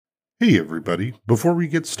Hey everybody, before we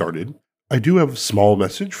get started, I do have a small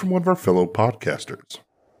message from one of our fellow podcasters.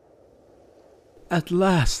 At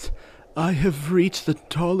last, I have reached the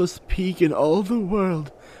tallest peak in all the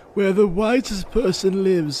world, where the wisest person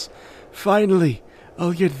lives. Finally,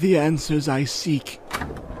 I'll get the answers I seek.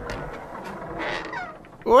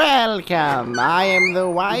 Welcome. I am the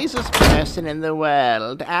wisest person in the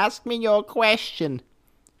world. Ask me your question.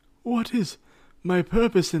 What is my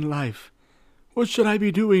purpose in life? What should I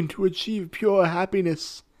be doing to achieve pure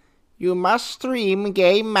happiness? You must stream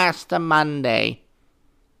Game Master Monday.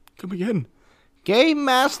 Come again. Game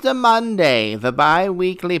Master Monday, the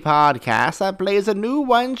bi-weekly podcast that plays a new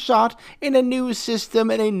one-shot in a new system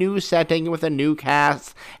in a new setting with a new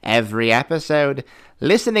cast every episode.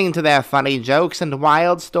 Listening to their funny jokes and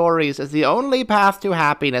wild stories is the only path to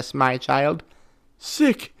happiness, my child.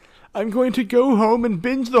 Sick. I'm going to go home and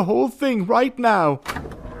binge the whole thing right now.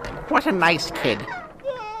 What a nice kid.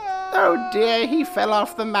 Oh dear, he fell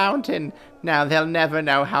off the mountain. Now they'll never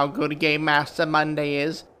know how good Game Master Monday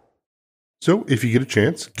is. So if you get a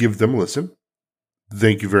chance, give them a listen.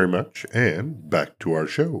 Thank you very much, and back to our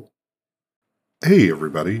show. Hey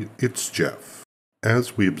everybody, it's Jeff.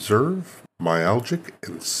 As we observe Myalgic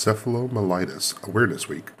Encephalomyelitis Awareness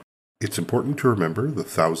Week, it's important to remember the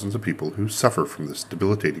thousands of people who suffer from this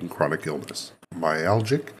debilitating chronic illness.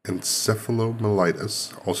 Myalgic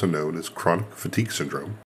encephalomyelitis, also known as chronic fatigue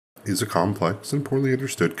syndrome, is a complex and poorly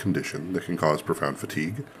understood condition that can cause profound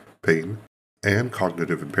fatigue, pain, and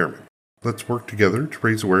cognitive impairment. Let's work together to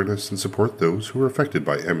raise awareness and support those who are affected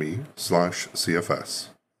by ME/CFS.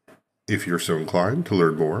 If you're so inclined to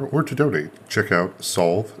learn more or to donate, check out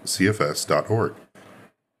solvecfs.org.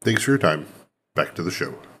 Thanks for your time. Back to the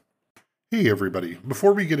show. Hey everybody,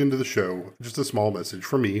 before we get into the show, just a small message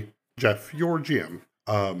from me, Jeff, your GM.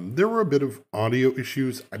 There were a bit of audio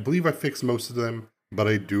issues. I believe I fixed most of them, but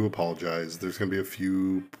I do apologize. There's going to be a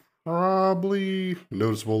few probably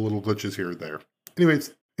noticeable little glitches here and there.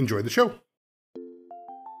 Anyways, enjoy the show.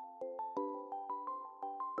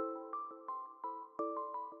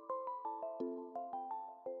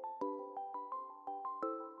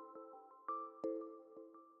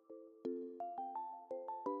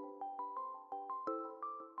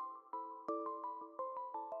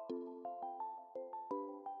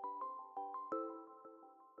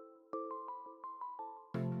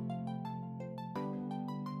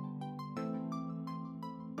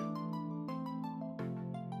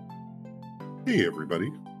 Hey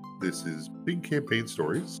everybody, this is Big Campaign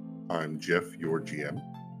Stories. I'm Jeff, your GM.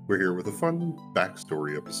 We're here with a fun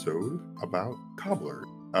backstory episode about Cobbler.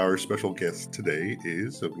 Our special guest today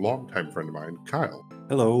is a longtime friend of mine, Kyle.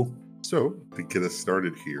 Hello. So, to get us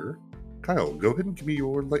started here, Kyle, go ahead and give me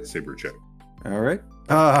your lightsaber check. All right.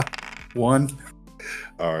 One.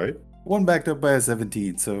 All right. One backed up by a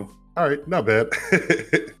 17, so. All right, not bad.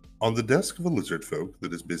 On the desk of a lizard folk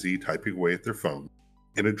that is busy typing away at their phone,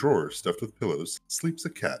 in a drawer stuffed with pillows, sleeps a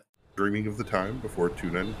cat, dreaming of the time before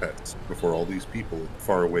tuna and pets, before all these people,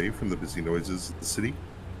 far away from the busy noises of the city,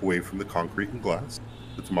 away from the concrete and glass,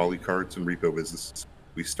 the tamale carts and repo businesses.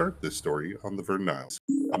 We start this story on the Verdant Isles,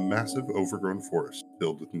 a massive overgrown forest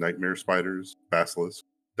filled with nightmare spiders, basilisks,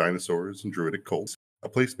 dinosaurs, and druidic cults, a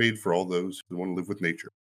place made for all those who want to live with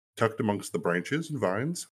nature. Tucked amongst the branches and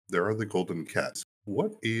vines, there are the golden cats.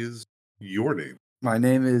 What is your name? My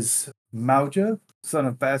name is Mauja, son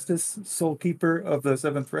of Bastus, soul keeper of the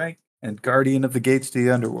 7th rank, and guardian of the gates to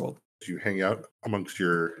the underworld. Do you hang out amongst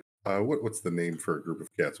your, what's the name for a group of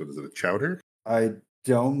cats? What is it, a chowder? I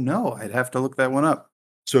don't know. I'd have to look that one up.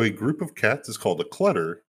 So a group of cats is called a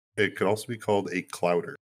clutter. It could also be called a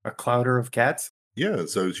clouder. A clouder of cats? Yeah,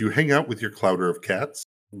 so as you hang out with your clouder of cats,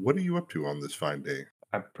 what are you up to on this fine day?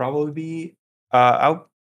 I'd probably be out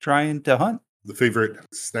trying to hunt. The favorite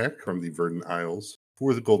snack from the Verdant Isles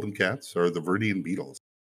for the golden cats are the Verdian beetles.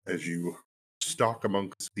 As you stalk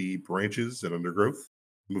amongst the branches and undergrowth,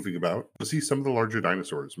 moving about, you'll see some of the larger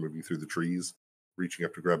dinosaurs moving through the trees, reaching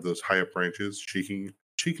up to grab those high up branches,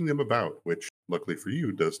 shaking them about, which, luckily for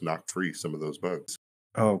you, does knock free some of those bugs.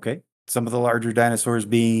 Okay. Some of the larger dinosaurs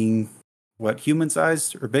being, what,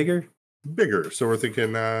 human-sized or bigger? Bigger, so we're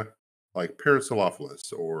thinking like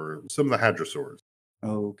Parasaurolophus or some of the hadrosaurs.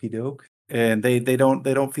 Okie doke. And they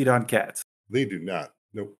don't feed on cats. They do not.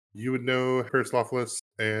 Nope. You would know Parasaurolophus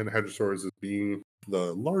and hadrosaurs as being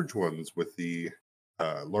the large ones with the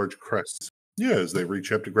large crests. Yeah, as they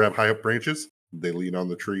reach up to grab high up branches, they lean on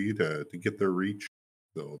the tree to get their reach.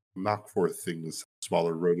 They'll knock forth things,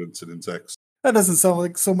 smaller rodents and insects. That doesn't sound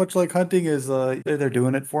like so much like hunting as they're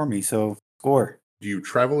doing it for me, so score. Do you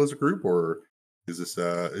travel as a group, or is this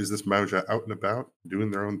Mauja out and about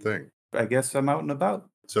doing their own thing? I guess I'm out and about.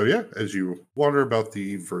 So yeah, as you wander about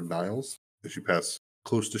the Verdant Isles, as you pass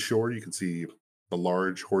close to shore, you can see the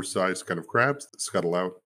large horse-sized kind of crabs that scuttle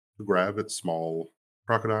out to grab at small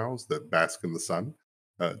crocodiles that bask in the sun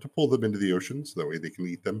to pull them into the ocean so that way they can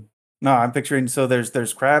eat them. No, I'm picturing so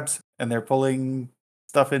there's crabs and they're pulling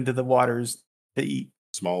stuff into the waters to eat.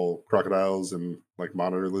 Small crocodiles and like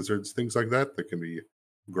monitor lizards, things like that can be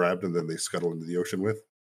grabbed and then they scuttle into the ocean with.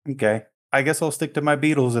 Okay. I guess I'll stick to my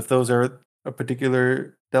beetles if those are a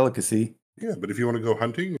particular delicacy. Yeah, but if you want to go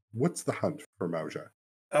hunting, what's the hunt for Mauja?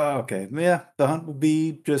 Oh, okay. Yeah, the hunt will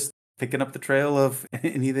be just picking up the trail of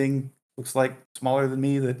anything looks like smaller than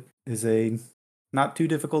me that is a not too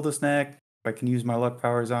difficult to snack. I can use my luck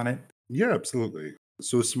powers on it. Yeah, absolutely.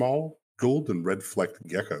 So a small gold and red flecked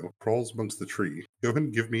gecko crawls amongst the tree. Go ahead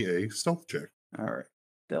and give me a stealth check. All right.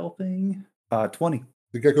 Stealthing. 20.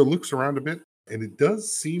 The gecko looks around a bit, and it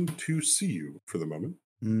does seem to see you for the moment.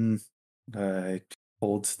 I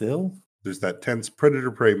hold still. There's that tense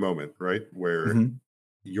predator prey moment, right? Where Mhm.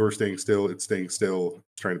 you're staying still, it's trying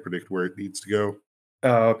to predict where it needs to go.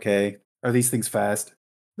 Oh, okay. Are these things fast?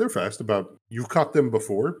 They're fast about, you've caught them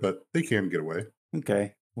before, but they can get away.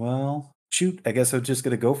 Okay. Well, shoot. I guess I'm just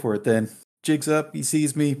going to go for it then. Jig's up. He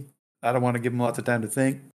sees me. I don't want to give him lots of time to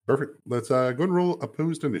think. Perfect. Let's go and roll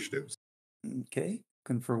opposed initiatives. Okay.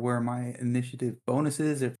 Looking for where my initiative bonus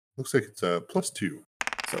is. Looks like it's a +2.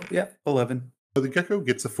 So, yeah, 11. So the gecko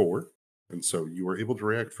gets a 4, and so you are able to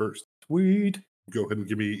react first. Sweet. Go ahead and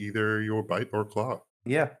give me either your bite or claw.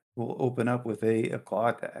 Yeah, we'll open up with a claw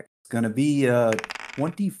attack. It's going to be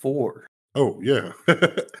 24. Oh, yeah.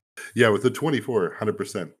 Yeah, with the 24,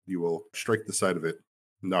 100%, you will strike the side of it,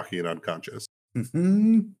 knocking it unconscious.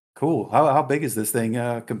 Cool. How big is this thing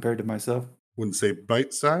compared to myself? Wouldn't say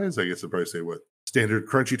bite size. I guess I'd probably say what? Standard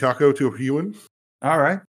crunchy taco to a human? All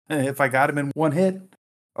right. If I got him in one hit,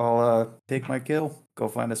 I'll take my kill, go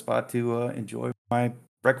find a spot to enjoy my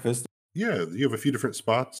breakfast. Yeah, you have a few different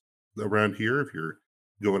spots around here if you're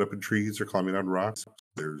going up in trees or climbing on rocks.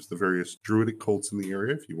 There's the various druidic cults in the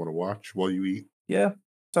area if you want to watch while you eat. Yeah,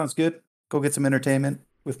 sounds good. Go get some entertainment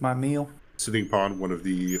with my meal. Sitting upon one of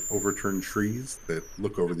the overturned trees that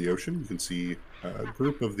look over the ocean, you can see a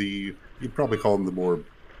group of you'd probably call them the more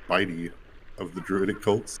bitey of the druidic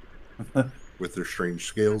cults, with their strange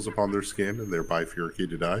scales upon their skin and their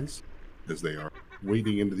bifurcated eyes, as they are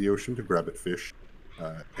wading into the ocean to grab at fish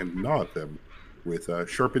and gnaw at them with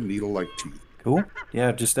sharpened needle-like teeth. Cool.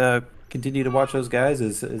 Yeah, just continue to watch those guys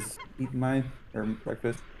as eating my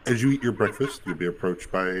breakfast. As you eat your breakfast, you'll be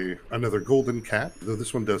approached by another golden cat, though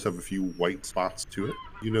this one does have a few white spots to it.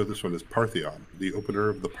 You know this one is Partheon, the opener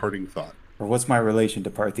of the Parting Thought. Or what's my relation to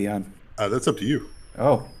Partheon? That's up to you.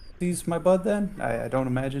 Oh, he's my bud then? I don't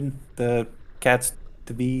imagine the cats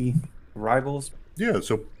to be rivals. Yeah,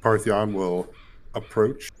 so Partheon will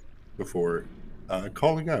approach before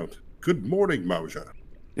calling out, "Good morning, Mauja."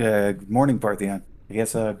 Good morning, Partheon. I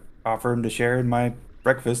guess offer him to share in my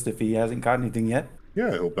breakfast if he hasn't caught anything yet.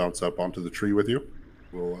 Yeah, he'll bounce up onto the tree with you.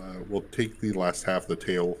 We'll take the last half, the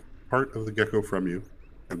tail part of the gecko from you.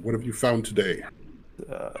 And what have you found today?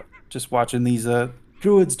 Just watching these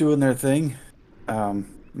druids doing their thing.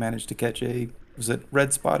 Managed to catch was it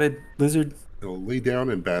red-spotted lizard? They'll lay down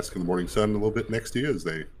and bask in the morning sun a little bit next to you as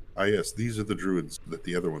yes, these are the druids that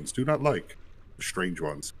the other ones do not like. The strange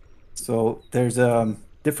ones. So there's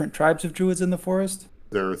different tribes of druids in the forest?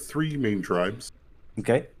 There are 3 main tribes.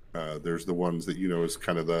 Okay. There's the ones that you know as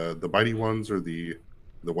kind of the bitey ones, or the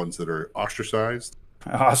ones that are ostracized.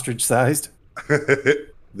 Ostrich-sized?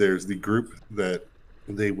 There's the group that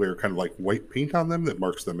they wear kind of like white paint on them that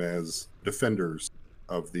marks them as defenders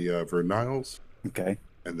of the Verdant Isles. Okay.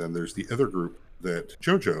 And then there's the other group that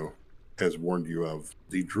Jojo has warned you of,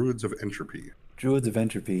 the Druids of Entropy. Druids of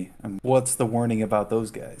Entropy. What's the warning about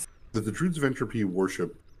those guys? That the Druids of Entropy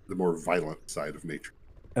worship the more violent side of nature.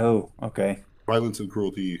 Oh, okay. Violence and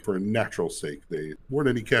cruelty for a natural sake. They warn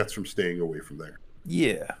any cats from staying away from there.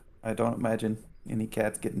 Yeah, I don't imagine any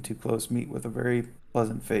cats getting too close meet with a very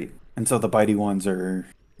pleasant fate. And so the bitey ones are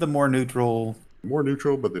the more neutral. More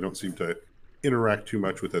neutral, but they don't seem to interact too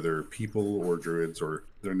much with other people or druids, or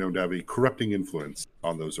they're known to have a corrupting influence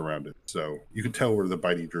on those around it. So you can tell where the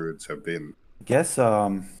bitey druids have been. I guess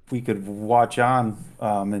we could watch on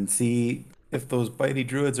and see if those bitey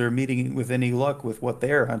druids are meeting with any luck with what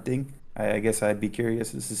they're hunting. I guess I'd be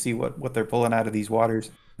curious as to see what they're pulling out of these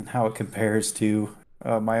waters and how it compares to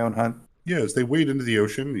my own hunt. Yeah, as they wade into the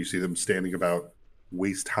ocean, you see them standing about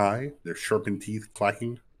waist high, their sharpened teeth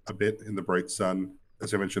clacking a bit in the bright sun.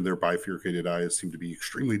 As I mentioned, their bifurcated eyes seem to be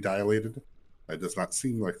extremely dilated. It does not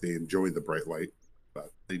seem like they enjoy the bright light,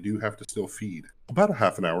 but they do have to still feed. About a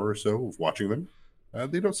half an hour or so of watching them,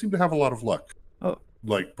 they don't seem to have a lot of luck. Oh,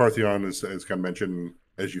 Like Partheon, as kind of mentioned,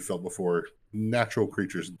 as you felt before, natural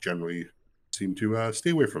creatures generally seem to stay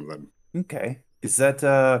away from them. okay. Is that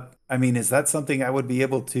I mean, is that something I would be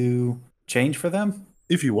able to change for them?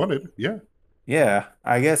 If you wanted, yeah. Yeah,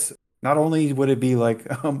 I guess not only would it be like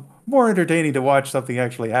more entertaining to watch something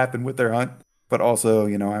actually happen with their hunt, but also,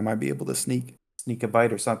 I might be able to sneak a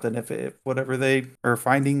bite or something if whatever they are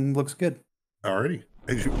finding looks good. Alrighty.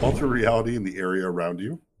 As you alter reality in the area around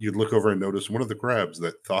you, you'd look over and notice one of the crabs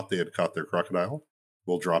that thought they had caught their crocodile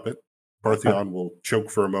will drop it. Partheon will choke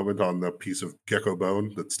for a moment on the piece of gecko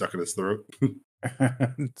bone that's stuck in his throat.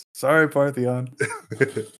 Sorry, Partheon.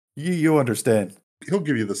 You understand. He'll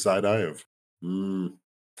give you the side eye of, mm,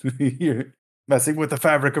 You're messing with the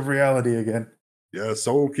fabric of reality again. yeah,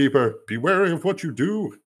 Soul Keeper, be wary of what you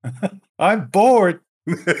do. I'm bored.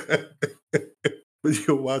 But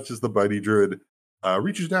you'll watch as the bitey druid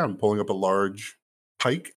reaches down, pulling up a large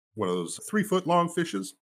pike, one of those 3-foot long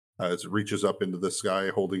fishes, as it reaches up into the sky,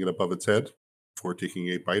 holding it above its head before taking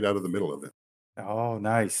a bite out of the middle of it. Oh,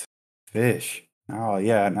 nice. Fish. Oh,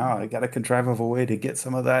 yeah. Now I got to contrive of a way to get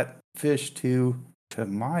some of that fish to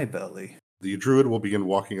my belly. The druid will begin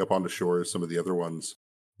walking up onto shore as some of the other ones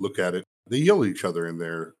look at it. They yell at each other in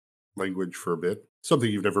their language for a bit, something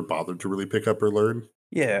you've never bothered to really pick up or learn.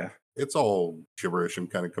 Yeah. It's all gibberish and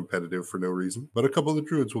kind of competitive for no reason, but a couple of the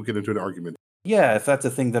druids will get into an argument. Yeah, if that's a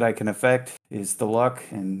thing that I can affect, is the luck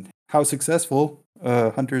and how successful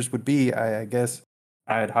hunters would be, I guess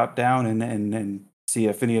I'd hop down and see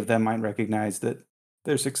if any of them might recognize that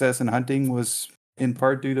their success in hunting was in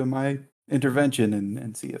part due to my intervention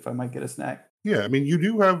and see if I might get a snack. Yeah, I mean, you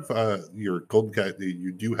do have your gold cat,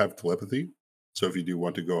 you do have telepathy. So if you do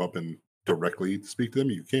want to go up and directly speak to them,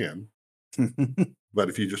 you can. But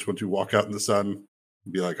if you just want to walk out in the sun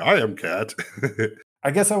and be like, I am cat.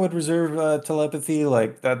 I guess I would reserve telepathy,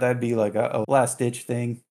 like that'd be like a last ditch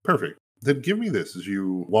thing. Perfect. Then give me this as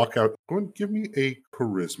you walk out. Go and give me a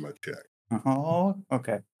charisma check. Oh,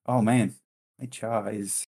 okay. Oh man, my jaw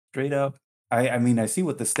is straight up. I mean, I see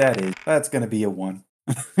what the stat is. That's gonna be a 1.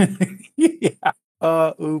 Yeah.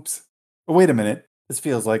 Oops. Wait a minute. This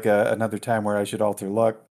feels like another time where I should alter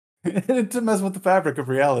luck to mess with the fabric of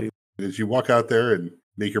reality. As you walk out there and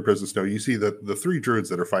make your presence known, you see that the 3 druids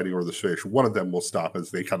that are fighting over this fish, one of them will stop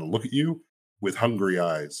as they kind of look at you with hungry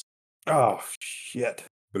eyes. Oh shit.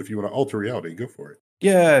 But if you want to alter reality, go for it.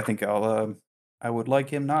 Yeah, I think I would like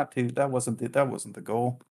him not to. That wasn't the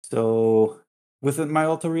goal. So within my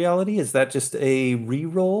alter reality, is that just a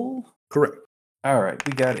re-roll? Correct. All right,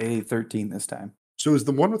 we got a 13 this time. So as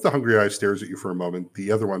the one with the hungry eyes stares at you for a moment,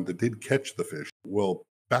 the other one that did catch the fish will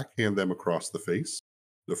backhand them across the face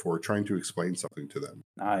before trying to explain something to them.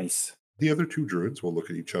 Nice. The other 2 druids will look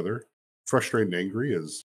at each other, frustrated and angry,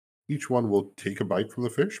 as each one will take a bite from the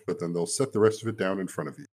fish, but then they'll set the rest of it down in front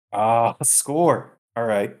of you. Ah, score. All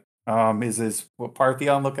right. Is what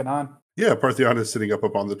Partheon looking on? Yeah, Partheon is sitting up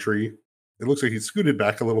on the tree. It looks like he's scooted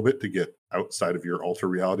back a little bit to get outside of your alter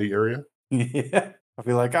reality area. Yeah. I'll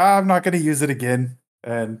be like, I'm not going to use it again.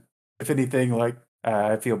 And if anything, like,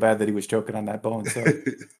 I feel bad that he was choking on that bone. So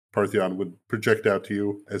Partheon would project out to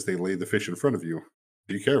you as they lay the fish in front of you.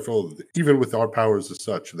 Be careful. Even with our powers as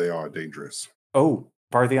such, they are dangerous. oh,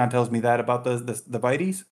 Partheon tells me that about the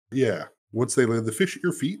bites. Yeah. Once they lay the fish at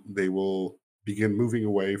your feet, they will begin moving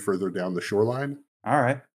away further down the shoreline. All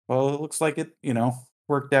right. Well, it looks like it,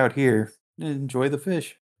 worked out here. Enjoy the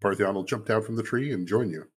fish. Partheon will jump down from the tree and join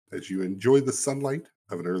you as you enjoy the sunlight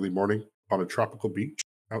of an early morning on a tropical beach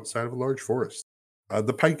outside of a large forest.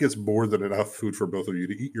 The pike is more than enough food for both of you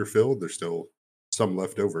to eat your fill. There's still some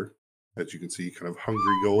left over. As you can see, kind of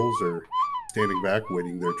hungry gulls are standing back,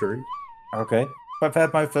 waiting their turn. Okay. I've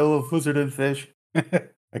had my fill of lizard and fish.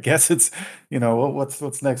 I guess it's,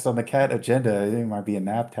 what's next on the cat agenda? It might be a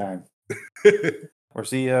nap time. Or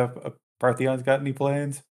see Partheon's got any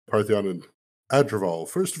plans? Partheon and Adrival,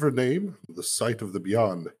 first of her name, the sight of the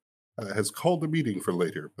beyond, has called a meeting for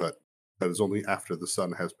later, but that is only after the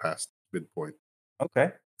sun has passed midpoint.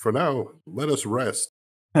 Okay. For now, let us rest.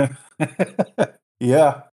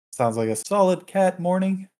 Yeah. Sounds like a solid cat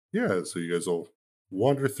morning. Yeah, so you guys will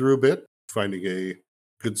wander through a bit, finding a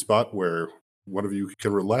good spot where one of you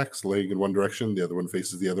can relax, laying in one direction, the other one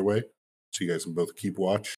faces the other way. So you guys can both keep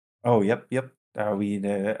watch. Oh, yep. Are we,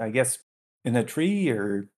 I guess, in a tree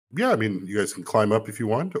or? Yeah, I mean, you guys can climb up if you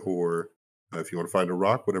want, or if you want to find a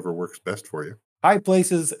rock, whatever works best for you. High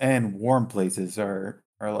places and warm places are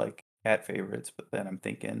like cat favorites, but then I'm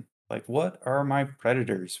thinking, like, what are my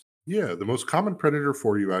predators? Yeah, the most common predator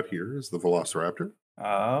for you out here is the velociraptor.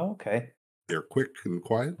 Oh, okay. They're quick and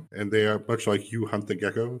quiet, and they are much like you hunt the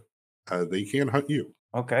gecko. they can hunt you.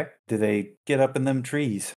 Okay. Do they get up in them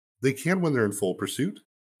trees? They can when they're in full pursuit,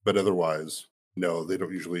 but otherwise, no, they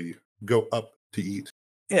don't usually go up to eat.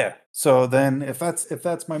 Yeah. So then if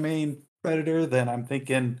that's my main predator, then I'm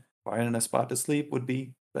thinking finding a spot to sleep would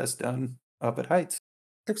be best done up at heights.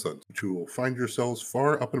 Excellent. You will find yourselves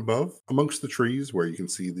far up and above, amongst the trees, where you can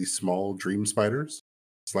see these small dream spiders,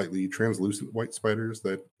 slightly translucent white spiders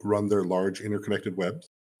that run their large interconnected webs.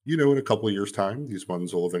 You know, in a couple of years' time, these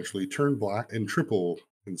ones will eventually turn black and triple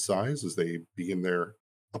in size as they begin their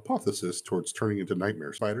apotheosis towards turning into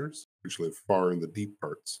nightmare spiders, which live far in the deep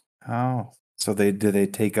parts. Oh. So do they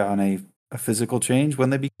take on a physical change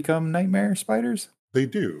when they become nightmare spiders? They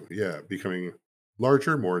do, yeah, becoming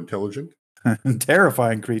larger, more intelligent,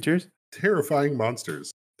 Terrifying creatures. terrifying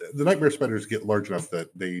monsters. The nightmare spiders get large enough that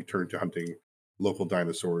they turn to hunting local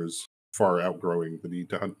dinosaurs, far outgrowing the need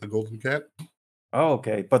to hunt the golden cat. Oh,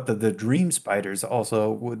 okay. But the dream spiders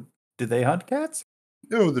also do they hunt cats?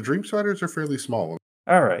 No, the dream spiders are fairly small.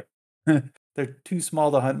 All right. They're too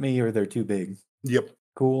small to hunt me or they're too big. Yep,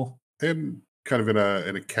 Cool. and kind of in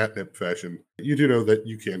a catnip fashion. You do know that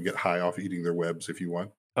you can get high off eating their webs if you want.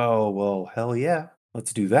 Oh, well, hell yeah.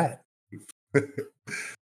 Let's do that.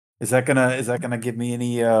 Is that gonna give me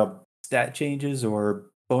any stat changes or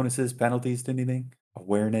bonuses, penalties to anything?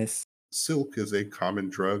 Awareness. Silk is a common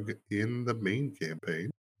drug in the main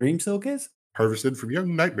campaign. Dream silk is? Harvested from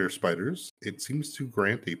young nightmare spiders, it seems to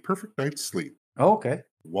grant a perfect night's sleep. Oh, okay.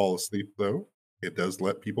 While asleep, though, it does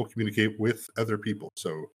let people communicate with other people.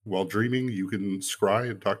 So while dreaming, you can scry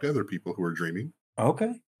and talk to other people who are dreaming.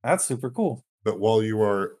 Okay. That's super cool. But while you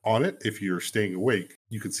are on it, if you're staying awake,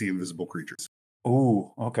 you can see invisible creatures.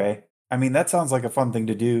 Ooh, okay. I mean, that sounds like a fun thing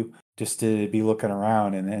to do, just to be looking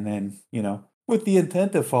around and then, with the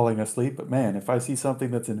intent of falling asleep. But man, if I see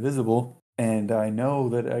something that's invisible and I know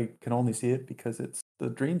that I can only see it because it's the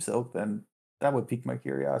dream silk, then that would pique my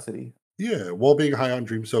curiosity. Yeah, while being high on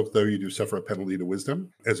Dream Soak, though, you do suffer a penalty to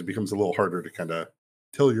wisdom, as it becomes a little harder to kind of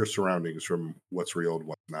tell your surroundings from what's real and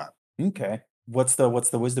what's not. Okay. What's the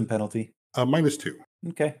wisdom penalty? -2.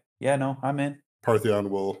 Okay. Yeah, no, I'm in. Partheon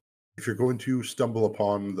will, if you're going to stumble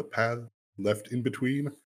upon the path left in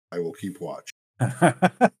between, I will keep watch.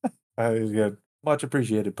 Yeah, much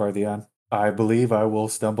appreciated, Partheon. I believe I will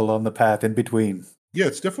stumble on the path in between. Yeah,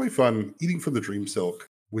 it's definitely fun eating from the Dream Silk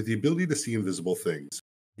with the ability to see invisible things.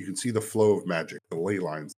 You can see the flow of magic, the ley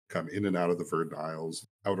lines that come in and out of the verdant isles,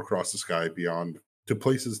 out across the sky beyond to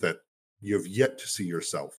places that you have yet to see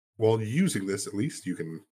yourself. While using this, at least you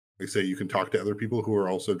can, like say, you can talk to other people who are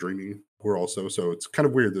also dreaming, who are also. So it's kind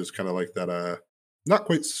of weird. There's kind of like that, not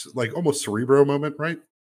quite like almost Cerebro moment, right?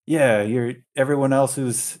 Yeah, everyone else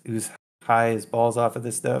who's high as balls off of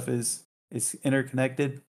this stuff is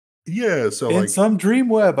interconnected Yeah. So in like, some dream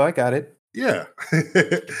web. I got it. yeah.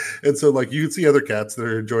 And so like you can see other cats that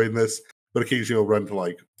are enjoying this, but occasionally you'll run to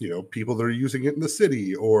like, people that are using it in the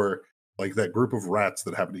city or like that group of rats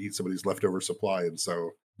that happen to eat somebody's leftover supply. And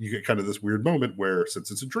so you get kind of this weird moment where since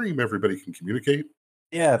it's a dream, everybody can communicate.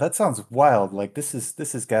 Yeah, that sounds wild. Like this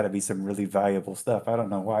has got to be some really valuable stuff. I don't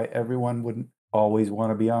know why everyone wouldn't always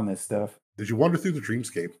want to be on this stuff. As you wander through the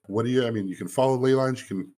dreamscape, you can follow ley lines, you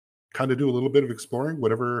can kind of do a little bit of exploring,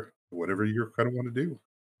 whatever you kind of want to do.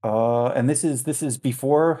 And this is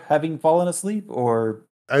before having fallen asleep, or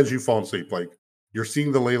As you fall asleep, like you're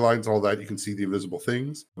seeing the ley lines and all that, you can see the invisible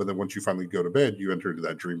things, but then once you finally go to bed, you enter into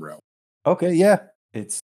that dream realm. okay, yeah,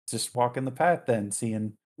 it's just walking the path then,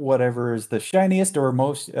 seeing whatever is the shiniest or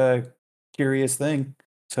most curious thing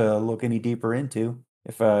to look any deeper into.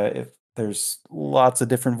 If there's lots of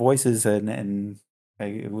different voices and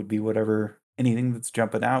it would be whatever anything that's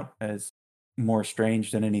jumping out as more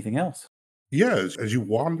strange than anything else. Yeah, as you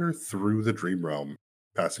wander through the dream realm,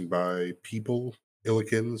 passing by people,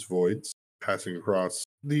 illikins, voids, passing across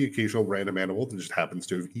the occasional random animal that just happens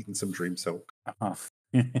to have eaten some dream silk. Uh-huh.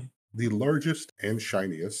 The largest and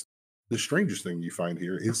shiniest, the strangest thing you find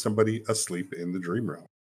here is somebody asleep in the dream realm.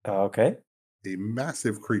 Okay. A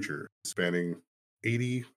massive creature spanning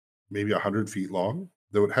 80, maybe 100 feet long.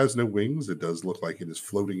 Though it has no wings, it does look like it is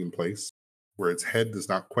floating in place, where its head does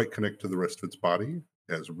not quite connect to the rest of its body.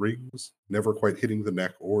 It has rings, never quite hitting the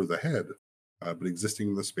neck or the head, but existing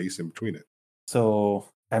in the space in between it. So,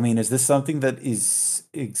 I mean, is this something that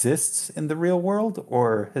exists in the real world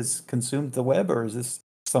or has consumed the web, or is this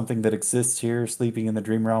something that exists here, sleeping in the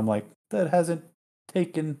dream realm, like that hasn't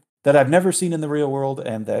taken that I've never seen in the real world,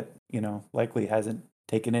 and that likely hasn't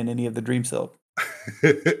taken in any of the dream silk?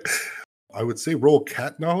 I would say roll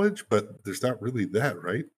cat knowledge, but there's not really that,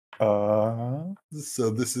 right? Uh, So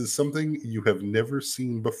this is something you have never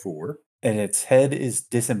seen before. and its head is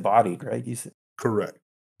disembodied, right? You said, Correct.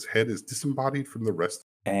 Its head is disembodied from the rest.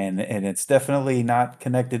 And it's definitely not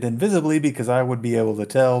connected invisibly because I would be able to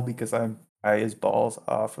tell because I'm high as balls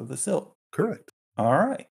off of the silt. Correct. All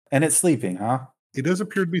right. And it's sleeping, huh? It does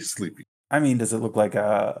appear to be sleeping. I mean, does it look like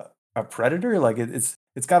a predator? Like it's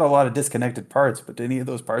got a lot of disconnected parts, but do any of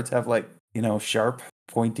those parts have like, sharp,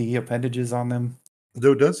 pointy appendages on them?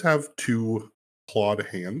 Though it does have two clawed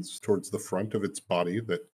hands towards the front of its body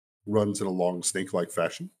that runs in a long snake-like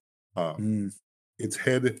fashion. Mm, Its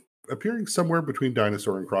head appearing somewhere between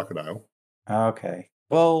dinosaur and crocodile. okay.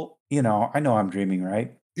 Well, I know I'm dreaming,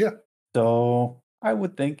 right? Yeah. So I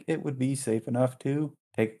would think it would be safe enough to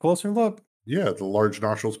take a closer look. Yeah, the large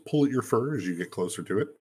nostrils pull at your fur as you get closer to it,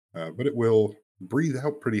 but it will breathe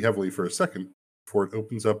out pretty heavily for a second before it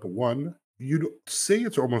opens up one. You'd say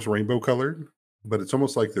it's almost rainbow colored, but it's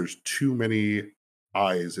almost like there's too many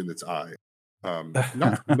eyes in its eye.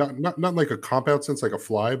 Not like a compound sense, like a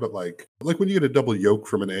fly, but like when you get a double yolk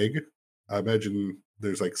from an egg. I imagine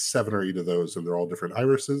there's like 7 or 8 of those, and they're all different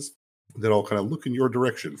irises that all kind of look in your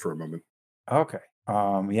direction for a moment. Okay.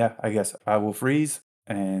 Yeah, I guess I will freeze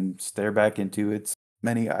and stare back into its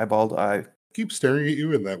many eyeballed eye. Keep staring at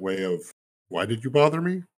you in that way of, why did you bother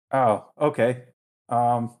me? Oh, okay.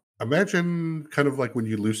 Um, Imagine kind of like when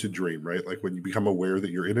you lucid dream, right? Like when you become aware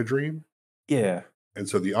that you're in a dream. yeah. And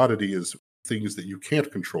so the oddity is things that you can't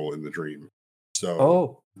control in the dream. So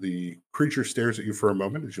Oh, the creature stares at you for a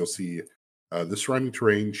moment as you'll see the surrounding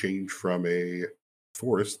terrain change from a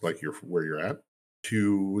forest, like where you're at,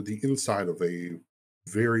 to the inside of a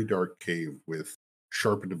very dark cave with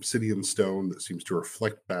sharpened obsidian stone that seems to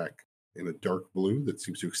reflect back in a dark blue that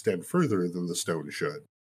seems to extend further than the stone should.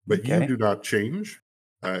 But you okay. do not change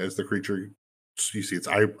as the creature, you see its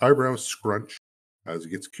eyebrows scrunch as it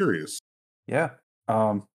gets curious. Yeah.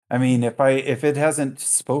 I mean, if it hasn't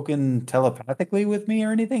spoken telepathically with me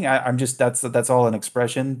or anything, I'm just that's all an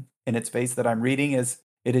expression in its face that I'm reading as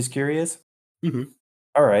it is curious. Mhm.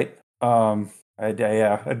 All right.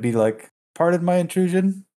 I'd be like, pardon my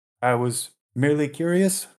intrusion. I was merely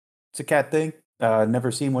curious. It's a cat thing.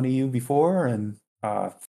 Never seen one of you before, and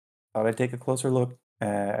thought I'd take a closer look.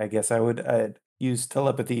 I guess I'd use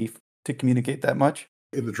telepathy to communicate that much.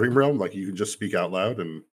 In the dream realm, like you can just speak out loud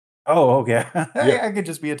and Oh, okay. yeah, I could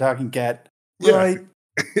just be a talking cat. yeah, Right.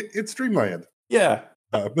 it's dreamland. Yeah.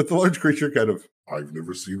 But the large creature kind of, I've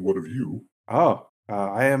never seen one of you. Oh,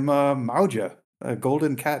 I am Mauja, a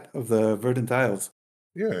golden cat of the Verdant Isles.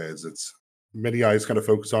 Yeah, as its many eyes kind of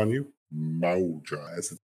focus on you. Mauja,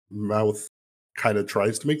 as its mouth kind of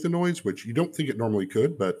tries to make the noise, which you don't think it normally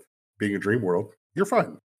could, but being a dream world, you're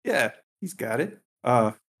fine. Yeah, he's got it.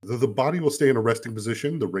 Though the body will stay in a resting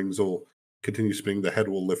position, the rings will continue spinning, the head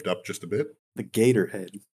will lift up just a bit. The gator head.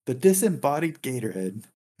 The disembodied gator head.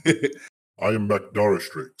 I am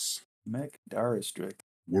Macdarastrix, Mekdarastrick.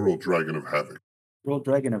 World Dragon of Havoc. World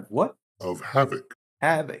Dragon of what? Of Havoc.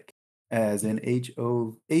 Havoc. As in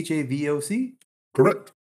HAVOC?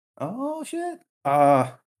 Correct. Oh shit.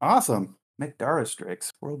 Awesome. Mekdarastrix,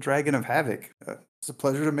 World Dragon of Havoc. It's a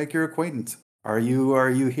pleasure to make your acquaintance. Are you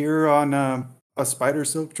here on a spider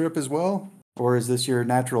silk trip as well? Or is this your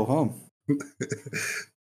natural home?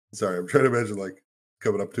 Sorry, I'm trying to imagine like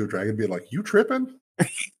coming up to a dragon being like, "You tripping?"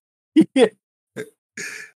 Yeah.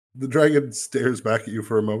 The dragon stares back at you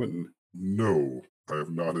for a moment and, no, I have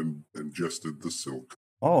not ingested the silk.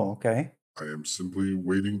 Oh, okay. I am simply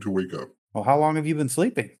waiting to wake up. Well, how long have you been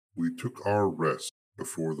sleeping? We took our rest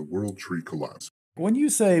before the world tree collapsed. When you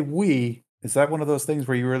say we, is that one of those things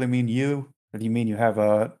where you really mean you? Or do you mean you have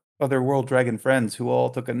other world dragon friends who all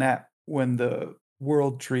took a nap when the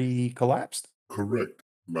world tree collapsed? Correct,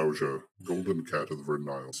 Mauja, golden cat of the Verdant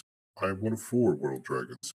Isles. I am one of 4 world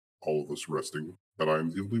dragons, all of us resting, but I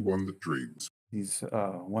am the only one that dreams. He's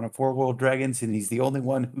one of 4 world dragons, and he's the only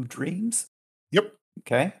one who dreams. Yep,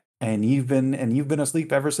 Okay, and you've been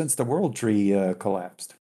asleep ever since the world tree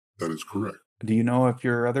collapsed. that is correct. Do you know if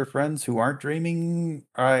your other friends who aren't dreaming?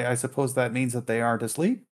 I suppose that means that they aren't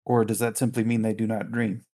asleep, or does that simply mean they do not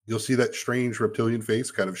dream? You'll see that strange reptilian face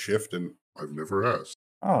kind of shift, and I've never asked.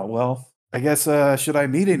 Oh well, I guess should I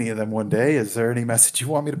meet any of them one day? Is there any message you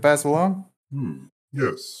want me to pass along?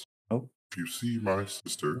 Yes. Oh. If you see my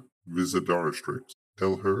sister, Visitarastrix,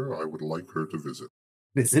 tell her I would like her to visit.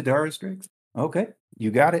 Visitarastrix? Okay,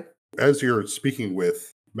 you got it. As you're speaking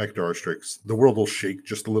with Macdarastrix, the world will shake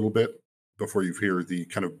just a little bit before you hear the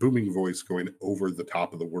kind of booming voice going over the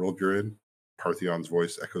top of the world you're in. Parthion's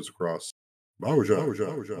voice echoes across. Mauja,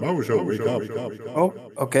 wake up.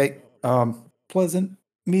 Oh, okay. Pleasant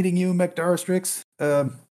meeting you, Macdarastrix.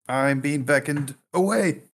 I'm being beckoned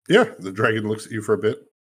away. Yeah, the dragon looks at you for a bit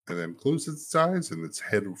and then closes its eyes and its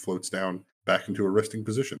head floats down back into a resting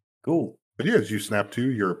position. Cool. But yeah, as you snap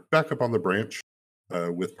to, you're back up on the branch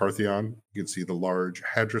with Partheon. You can see the large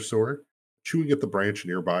hadrosaur chewing at the branch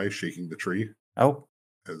nearby, shaking the tree, Oh.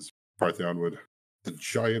 as Partheon would. The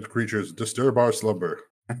giant creatures disturb our slumber.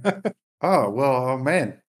 Oh, well, oh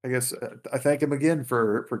man. I guess I thank him again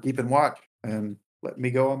for keeping watch and letting me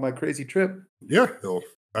go on my crazy trip. Yeah,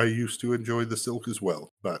 I used to enjoy the silk as well,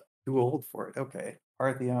 but Too old for it. Okay.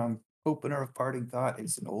 Partheon, opener of parting thought,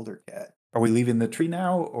 is an older cat. Are we leaving the tree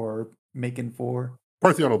now or making for?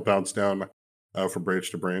 Partheon will bounce down from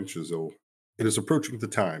branch to branch as it is approaching the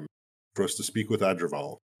time for us to speak with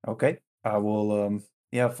Adrival. Okay. I will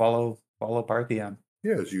follow Partheon.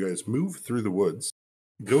 Yeah, as you guys move through the woods,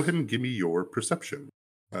 go ahead and give me your perception.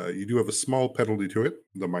 You do have a small penalty to it,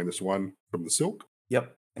 the -1 from the silk.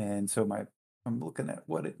 Yep. And so I'm looking at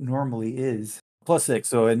what it normally is. +6.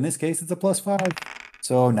 So in this case it's a +5.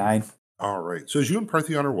 So 9. All right. So as you and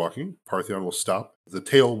Partheon are walking, Partheon will stop. The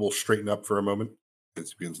tail will straighten up for a moment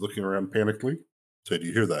as he begins looking around panically. So do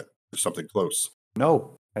you hear that? There's something close.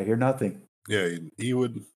 No, I hear nothing. Yeah, he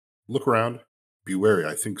would look around. Be wary.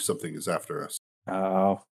 I think something is after us.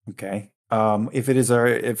 Oh, okay. If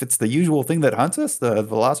it's the usual thing that hunts us, the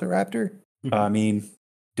Velociraptor, I mean,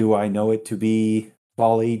 do I know it to be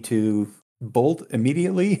folly to bolt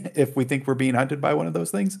immediately if we think we're being hunted by one of those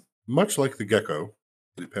things? Much like the gecko,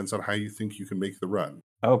 it depends on how you think you can make the run.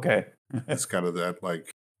 Okay. It's kind of that, like,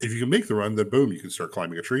 if you can make the run, then boom, you can start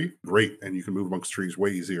climbing a tree. Great, and you can move amongst trees way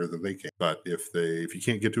easier than they can. But if you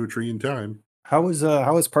can't get to a tree in time, How is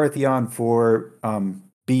Partheon for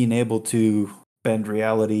being able to bend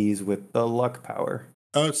realities with the luck power?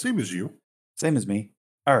 same as you. Same as me.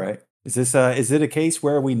 All right. Is it a case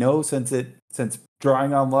where we know since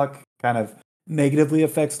drawing on luck kind of negatively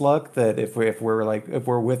affects luck, that if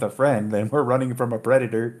we're with a friend, then we're running from a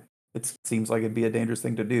predator? It seems like it'd be a dangerous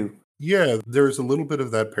thing to do. Yeah, there's a little bit of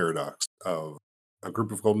that paradox of a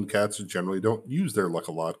group of golden cats who generally don't use their luck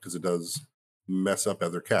a lot because it does mess up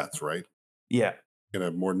other cats, right? Yeah. In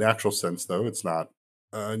a more natural sense, though, it's not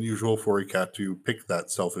unusual for a cat to pick that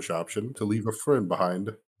selfish option to leave a friend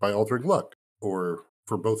behind by altering luck, or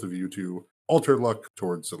for both of you to alter luck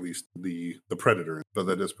towards at least the predator. But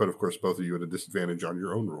that does put, of course, both of you at a disadvantage on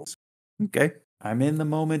your own rolls. Okay. I'm in the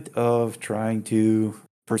moment of trying to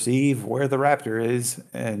perceive where the raptor is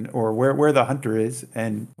or where the hunter is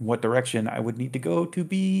and what direction I would need to go to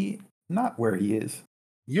be not where he is.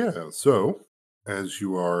 Yeah, so as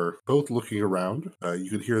you are both looking around, you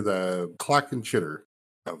can hear the clack and chitter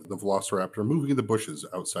of the velociraptor moving in the bushes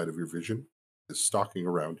outside of your vision, is stalking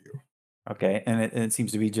around you. Okay, and it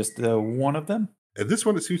seems to be just one of them? And this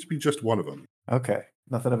one, it seems to be just one of them. Okay.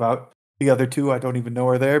 Nothing about the other two I don't even know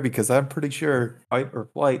are there, because I'm pretty sure fight or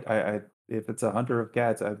flight. I if it's a hunter of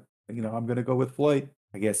cats, I'm gonna go with flight.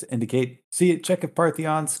 I guess check if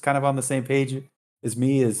Partheon's kind of on the same page as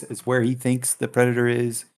me, is where he thinks the predator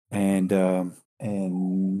is, and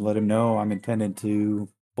let him know I'm intending to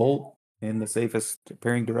bolt in the safest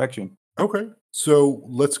appearing direction. Okay, so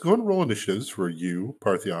let's go and roll initiatives for you,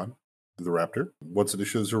 Partheon, and the raptor. Once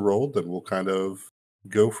initiatives are rolled, then we'll kind of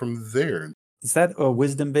go from there. Is that a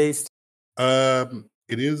wisdom based? It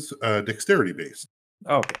is dexterity based.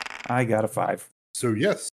 Okay, I got a 5. So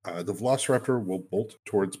yes, the velociraptor will bolt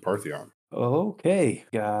towards Partheon. Okay,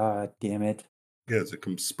 god damn it. Yeah, as it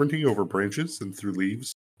comes sprinting over branches and through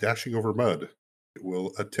leaves, dashing over mud, it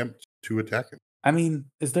will attempt to attack him. I mean,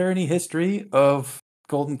 is there any history of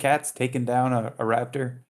golden cats taking down a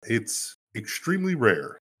raptor? It's extremely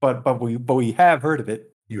rare. But we have heard of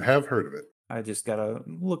it. You have heard of it. I just gotta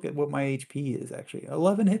look at what my HP is, actually.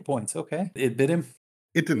 11 hit points, okay. It bit him?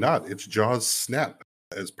 It did not. Its jaws snap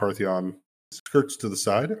as Partheon skirts to the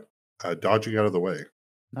side, dodging out of the way.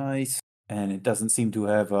 Nice. And it doesn't seem to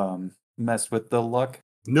have messed with the luck?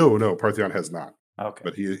 No, Partheon has not. Okay.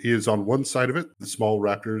 But he is on one side of it. The small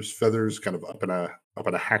raptor's feathers kind of up in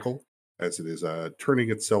a hackle as it is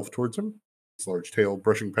turning itself towards him. Its large tail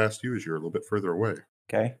brushing past you as you're a little bit further away.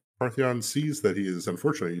 Okay. Partheon sees that he is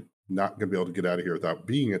unfortunately not going to be able to get out of here without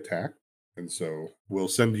being attacked. And so we'll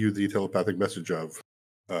send you the telepathic message of,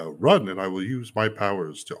 run, and I will use my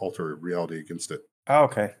powers to alter reality against it.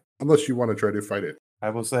 Okay. Unless you want to try to fight it. I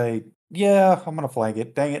will say, yeah, I'm going to flank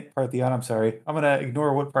it. Dang it, Partheon, I'm sorry. I'm going to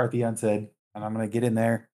ignore what Partheon said, and I'm going to get in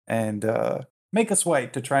there and make a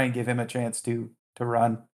swipe to try and give him a chance to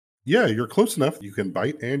run. Yeah, you're close enough. You can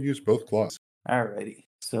bite and use both claws. Alrighty.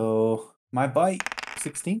 So my bite,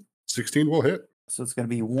 16. 16 will hit. So it's going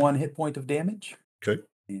to be 1 hit point of damage. Okay.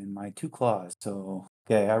 And my 2 claws. So,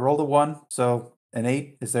 okay, I rolled a 1. So an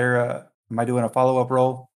 8. Am I doing a follow-up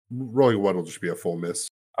roll? Rolling 1 will just be a full miss.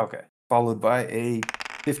 Okay. Followed by a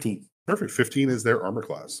 15. Perfect. 15 is their armor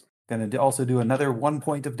class. Gonna also do another 1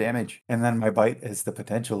 point of damage. And then my bite has the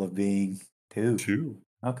potential of being 2. 2.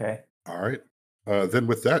 Okay. All right. Then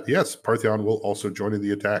with that, yes, Partheon will also join in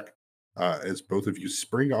the attack as both of you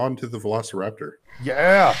spring onto the Velociraptor,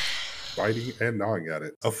 Yeah. biting and gnawing at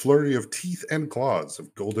it. A flurry of teeth and claws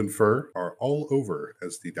of golden fur are all over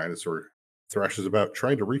as the dinosaur thrashes about,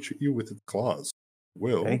 trying to reach at you with its claws.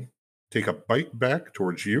 Will Okay. take a bite back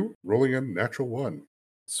towards you, rolling a natural 1.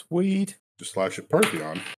 Sweet. To slash at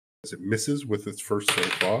Partheon as it misses with its first set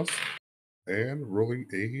of claws, and rolling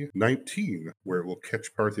a 19, where it will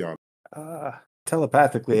catch Partheon.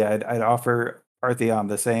 Telepathically, I'd offer Artheon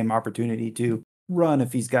the same opportunity to run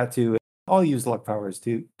if he's got to. I'll use luck powers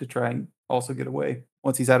to try and also get away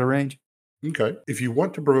once he's out of range. Okay. If you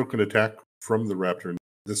want to provoke an attack from the raptor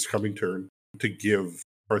this coming turn to give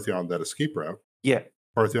Partheon that escape route, Yeah.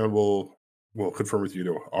 Partheon will confirm with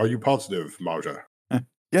you. Are you positive, Maja?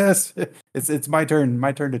 Yes. It's my turn.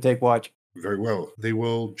 My turn to take watch. Very well. They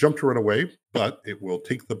will jump to run away, but it will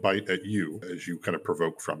take the bite at you as you kind of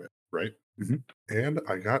provoke from it, right? Mhm. And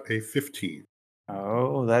I got a 15.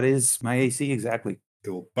 Oh, that is my AC exactly. It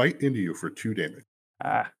will bite into you for 2 damage.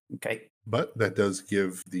 Okay. But that does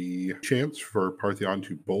give the chance for Partheon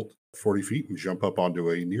to bolt 40 feet and jump up onto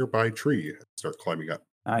a nearby tree and start climbing up.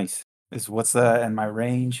 Nice. And my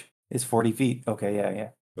range is 40 feet. Okay, yeah.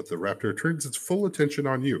 But the raptor turns its full attention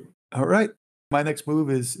on you. All right. My next move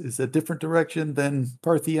is a different direction than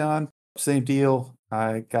Partheon. Same deal.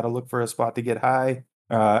 I got to look for a spot to get high.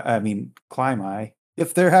 Climb high.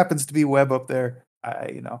 If there happens to be web up there,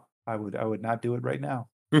 I would not do it right now.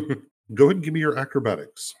 Go ahead and give me your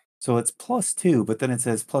acrobatics. So it's +2, but then it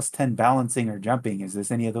says +10 balancing or jumping. Is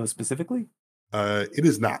this any of those specifically? It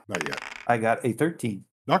is not yet. I got a 13.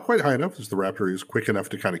 Not quite high enough, as the raptor is quick enough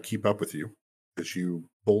to kind of keep up with you as you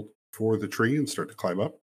bolt for the tree and start to climb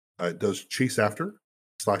up. It does chase after,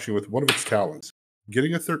 slashing with one of its talons,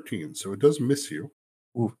 getting a 13, so it does miss you.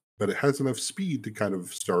 Ooh. But it has enough speed to kind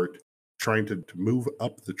of start trying to move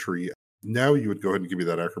up the tree. Now you would go ahead and give me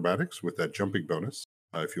that acrobatics with that jumping bonus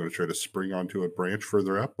if you want to try to spring onto a branch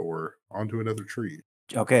further up or onto another tree.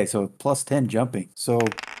 Okay, so +10 jumping. So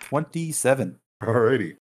 27.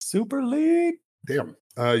 Alrighty. Super leap. Damn.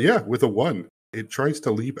 Yeah, with a 1, it tries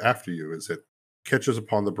to leap after you as it catches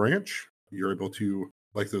upon the branch. You're able to,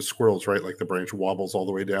 like those squirrels, right? Like the branch wobbles all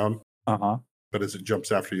the way down. Uh-huh. But as it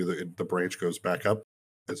jumps after you, the branch goes back up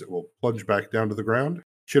as it will plunge back down to the ground,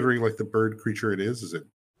 chittering like the bird creature it is as it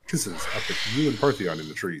kisses up at you and Partheon in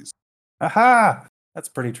the trees. Aha! That's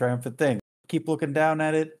a pretty triumphant thing. Keep looking down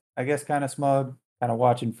at it. I guess kind of smug, kind of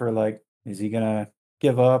watching for is he gonna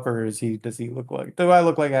give up or does he look like? Do I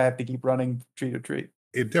look like I have to keep running tree to tree?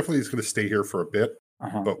 It definitely is going to stay here for a bit,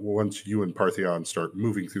 Uh-huh. but once you and Partheon start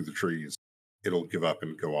moving through the trees, it'll give up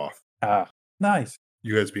and go off. Nice.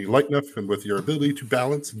 You guys being light enough and with your ability to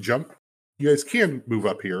balance and jump, you guys can move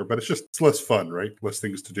up here, but it's less fun, right? Less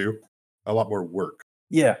things to do, a lot more work.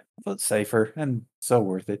 Yeah, but safer and so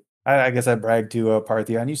worth it. I guess I bragged to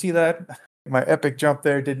Partheon. You see that? My epic jump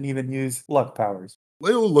there didn't even use luck powers.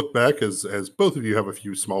 They'll look back as both of you have a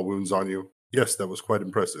few small wounds on you. Yes, that was quite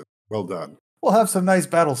impressive. Well done. We'll have some nice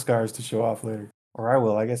battle scars to show off later. Or I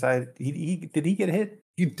will. I guess did he get hit?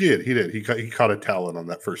 He did. He caught a talon on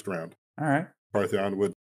that first round. All right. Partheon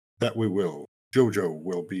would. That we will. Jojo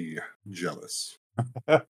will be jealous.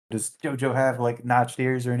 Does Jojo have notched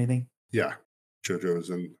ears or anything? Yeah.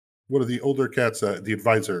 Jojo's in one of the older cats, the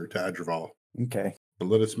advisor to Adrival. Okay. But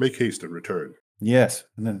let us make haste and return. Yes.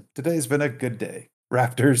 And then today's been a good day.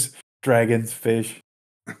 Raptors, dragons, fish.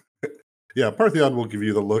 Yeah, Partheon will give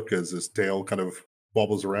you the look as his tail kind of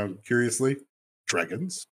wobbles around curiously.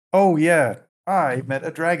 Dragons? Oh, yeah. I met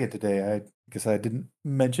a dragon today. I guess I didn't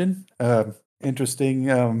mention.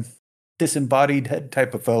 Interesting disembodied head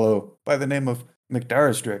type of fellow by the name of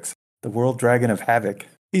McDarastrix, the world dragon of havoc.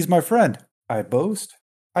 He's my friend. I boast.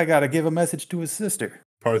 I gotta give a message to his sister.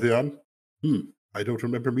 Partheon? I don't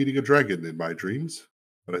remember meeting a dragon in my dreams,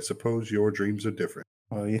 but I suppose your dreams are different.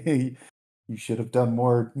 Well, you should have done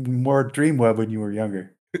more Dreamweb when you were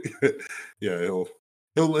younger. Yeah, he'll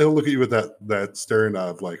look at you with that stern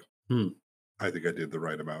of I think I did the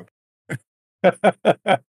right amount.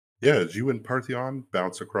 Yeah, as you and Partheon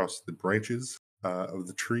bounce across the branches of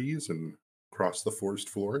the trees and across the forest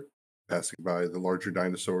floor, passing by the larger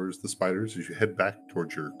dinosaurs, the spiders, as you head back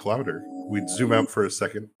towards your clouder, we'd zoom out for a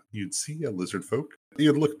second. You'd see a lizard folk.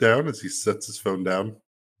 You'd look down as he sets his phone down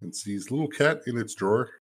and sees little cat in its drawer,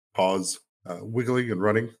 paws wiggling and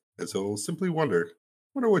running, as he'll simply wonder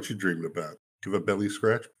what you dreamed about. Give a belly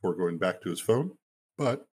scratch before going back to his phone.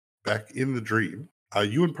 But back in the dream,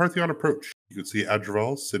 you and Partheon approach. You can see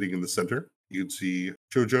Adrival sitting in the center. You can see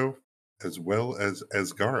Jojo as well as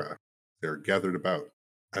Asgara. They're gathered about.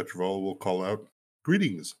 Adrival will call out,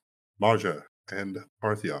 "Greetings, Maja and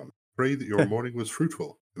Parthion. Pray that your morning was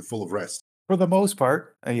fruitful and full of rest." For the most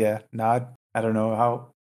part, yeah, nod. I don't know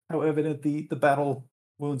how evident the battle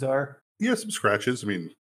wounds are. Yeah, some scratches. I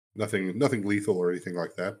mean, nothing lethal or anything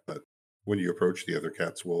like that. But when you approach, the other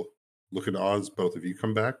cats will look at Oz. Both of you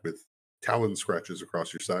come back with talon scratches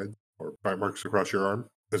across your side or bite marks across your arm.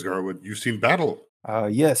 Asgara would, "You've seen battle."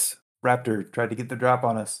 Yes, Raptor tried to get the drop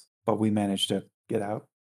on us, but we managed to get out.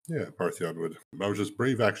 Yeah, Parthion would. "Maja's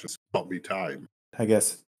brave actions taught me time." I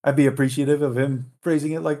guess I'd be appreciative of him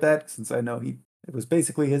phrasing it like that, since I know it was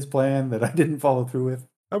basically his plan that I didn't follow through with.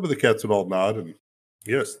 But the cats would all nod and,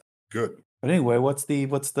 "Yes, good." But anyway, what's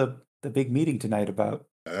the big meeting tonight about?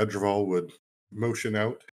 Adrival would motion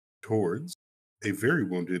out towards a very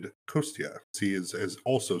wounded Kostia. He has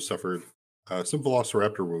also suffered some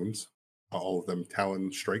velociraptor wounds, all of them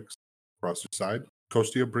talon strikes across his side.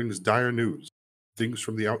 Kostia brings dire news, things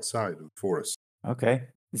from the outside of the forest. Okay,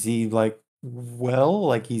 is he like well,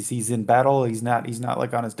 like he's in battle? He's not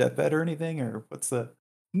like on his deathbed or anything, or what's the?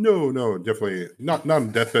 No, definitely not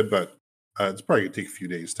on deathbed, but it's probably going to take a few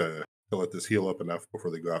days to let this heal up enough before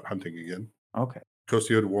they go out hunting again. Okay.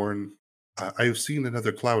 Kostia would warn, "I have seen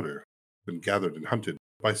another Clouder, been gathered and hunted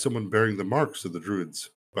by someone bearing the marks of the druids,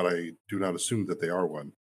 but I do not assume that they are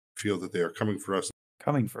one. Feel that they are coming for us.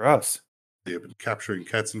 Coming for us. They have been capturing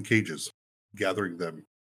cats in cages, gathering them,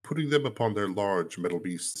 putting them upon their large metal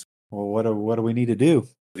beasts." Well, what do we need to do?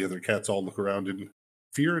 The other cats all look around in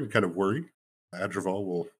fear and kind of worry. Adrival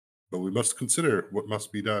will, "But we must consider what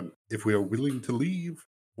must be done if we are willing to leave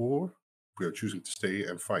or if we are choosing to stay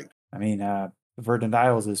and fight." I mean, Verdant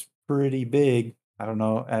Isles is pretty big. I don't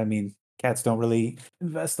know. I mean, cats don't really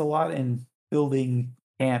invest a lot in building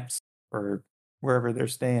camps or wherever they're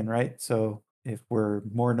staying, right? So if we're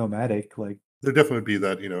more nomadic, like, There definitely be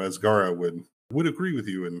that, Asgara would agree with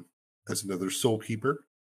you, and as another soul keeper,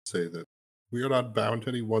 say that we are not bound to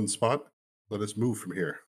any one spot. Let us move from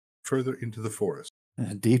here, further into the forest.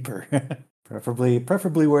 deeper,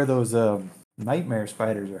 preferably where those nightmare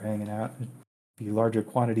spiders are hanging out. Be larger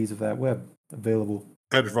quantities of that web available.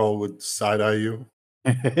 Adrival would side eye you,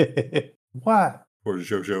 What? or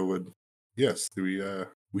Jojo would, "Yes,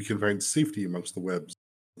 we can find safety amongst the webs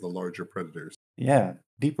of the larger predators." Yeah,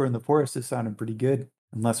 deeper in the forest is sounding pretty good.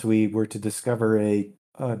 Unless we were to discover a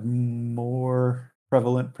more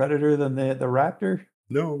prevalent predator than the raptor.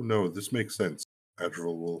 No, this makes sense.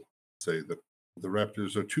 Adrival will say that the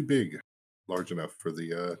raptors are too big, large enough for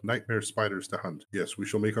the nightmare spiders to hunt. Yes, we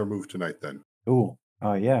shall make our move tonight then. Cool.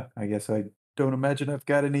 Oh yeah, I guess I don't imagine I've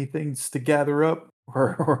got any things to gather up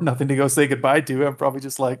or nothing to go say goodbye to. I'm probably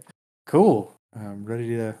just like, cool. I'm ready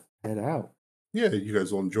to head out. Yeah, you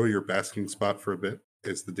guys will enjoy your basking spot for a bit.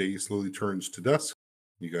 As the day slowly turns to dusk,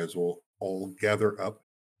 you guys will all gather up,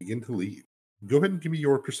 begin to leave. Go ahead and give me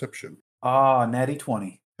your perception. Ah, natty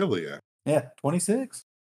 20. Hell yeah. Yeah, 26.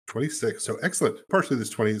 26. So excellent. Partially this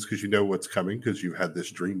 20 is because you know what's coming because you've had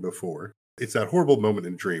this dream before. It's that horrible moment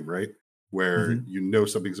in dream, right? Where Mhm. you know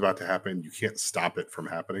something's about to happen. You can't stop it from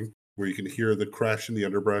happening. Where you can hear the crash in the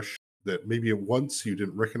underbrush that maybe at once you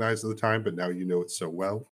didn't recognize at the time, but now you know it so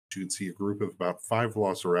well. You can see a group of about 5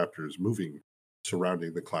 velociraptors moving,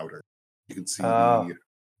 surrounding the Clouder. You can see Ah,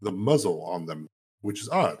 the muzzle on them, which is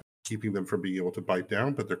odd, keeping them from being able to bite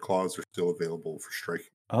down, but their claws are still available for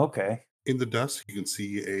striking. okay. In the dusk, you can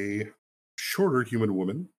see a shorter human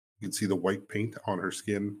woman. You can see the white paint on her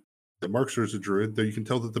skin. The marks her as a druid, though you can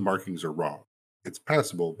tell that the markings are wrong. It's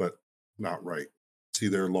passable, but not right. See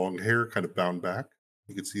their long hair kind of bound back.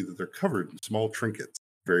 You can see that they're covered in small trinkets,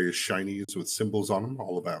 various shinies with symbols on them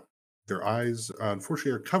all about. Their eyes,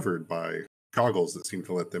 unfortunately, are covered by goggles that seem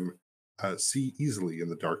to let them see easily in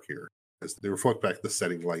the dark here, as they reflect back the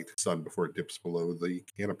setting light sun before it dips below the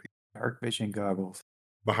canopy. Dark vision goggles.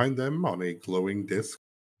 Behind them, on a glowing disc,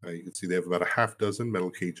 you can see they have about a half dozen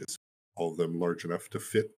metal cages, all of them large enough to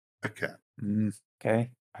fit a cat.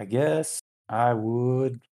 Okay. I guess I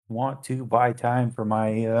would want to buy time for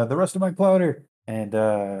my the rest of my powder and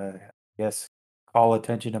guess call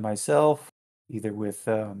attention to myself either with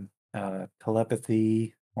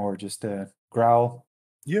telepathy or just a growl.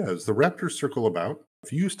 Yeah, as the raptors circle about,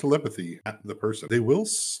 if you use telepathy at the person, they will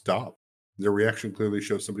stop. Their reaction clearly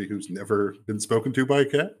shows somebody who's never been spoken to by a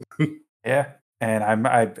cat. Yeah. And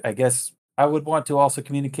I guess I would want to also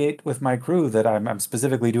communicate with my crew that I'm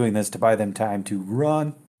specifically doing this to buy them time to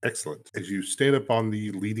run. Excellent. As you stand up on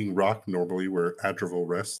the leading rock, normally where Adrival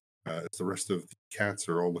rests, as the rest of the cats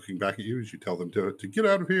are all looking back at you as you tell them to get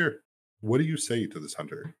out of here. What do you say to this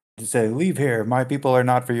hunter? To say, leave here. My people are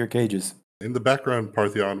not for your cages. In the background,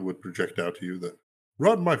 Parthion would project out to you that,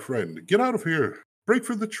 "Run, my friend, get out of here, break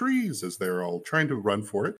for the trees," as they're all trying to run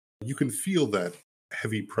for it. You can feel that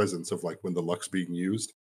heavy presence of like when the luck's being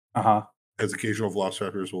used, Uh huh. as occasional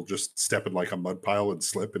velociraptors will just step in like a mud pile and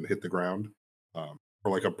slip and hit the ground. Or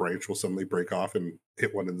like a branch will suddenly break off and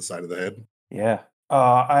hit one in the side of the head. Yeah.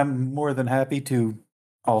 I'm more than happy to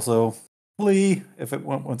also flee if it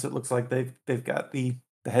once it looks like they've got the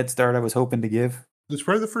head start I was hoping to give. It's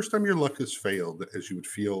probably the first time your luck has failed, as you would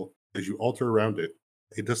feel as you alter around it.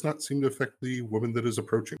 It does not seem to affect the woman that is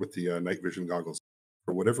approaching with the night vision goggles.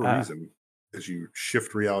 For whatever Ah, reason, as you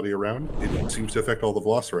shift reality around, it seems to affect all the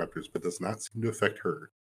velociraptors, but does not seem to affect her.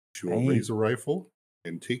 She will dang. raise a rifle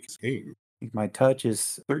and take aim. I think my touch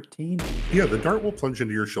is 13. Yeah, the dart will plunge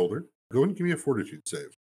into your shoulder. Go ahead and give me a fortitude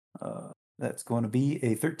save. That's going to be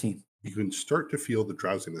a 13. You can start to feel the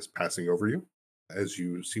drowsiness passing over you as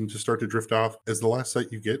you seem to start to drift off, as the last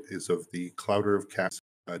sight you get is of the clouder of cats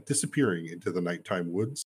disappearing into the nighttime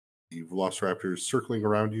woods. The velociraptors circling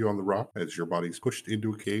around you on the rock as your body's pushed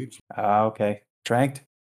into a cage. Okay. Tranked?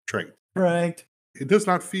 Tranked. Tranked. It does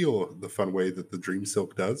not feel the fun way that the dream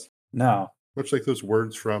silk does. No. Much like those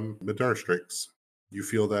words from Medarstrix, you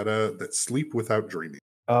feel that sleep without dreaming.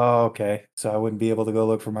 Oh, okay. So I wouldn't be able to go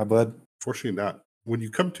look for my bud? Fortunately not. When you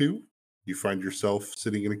come to, you find yourself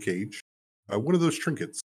sitting in a cage. One of those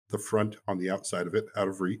trinkets, the front on the outside of it, out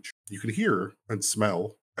of reach. You can hear and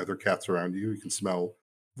smell other cats around you. You can smell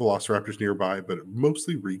velociraptors nearby, but it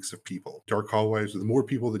mostly reeks of people. Dark hallways with more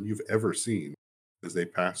people than you've ever seen as they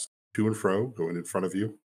pass to and fro, going in front of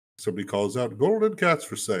you. Somebody calls out, "Golden cats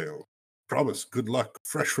for sale. Promise good luck,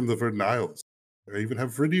 fresh from the Verdant Isles. I even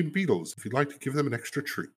have Viridian beetles if you'd like to give them an extra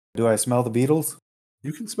treat." Do I smell the beetles?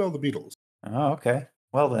 You can smell the beetles. Oh, okay.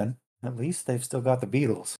 Well then, at least they've still got the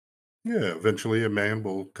beetles. Yeah, eventually a man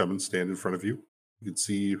will come and stand in front of you. You can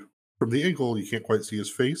see from the angle, you can't quite see his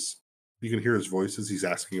face. You can hear his voice as he's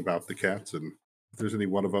asking about the cats and if there's any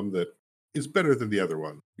one of them that is better than the other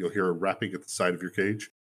one. You'll hear a rapping at the side of your cage.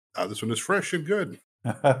 This one is fresh and good.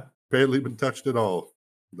 Barely been touched at all.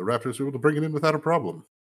 The raptors are able to bring it in without a problem.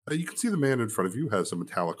 You can see the man in front of you has a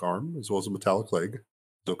metallic arm as well as a metallic leg.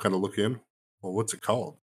 So kind of look in. Well, what's it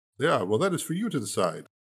called? Yeah, well, that is for you to decide.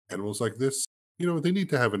 Animals like this, they need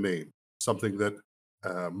to have a name, something that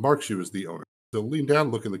marks you as the owner. So lean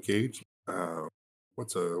down, look in the cage.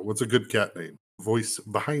 What's a good cat name? Voice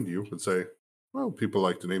behind you would say, well, people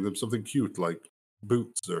like to name them something cute like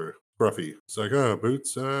Boots or Scruffy. It's like,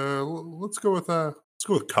 Boots. Let's go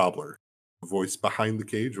with Cobbler. The voice behind the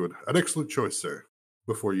cage would, an excellent choice, sir.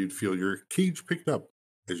 Before you'd feel your cage picked up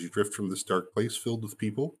as you drift from this dark place filled with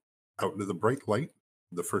people out into the bright light.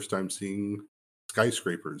 The first time seeing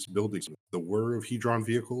skyscrapers, buildings, the whir of Hedron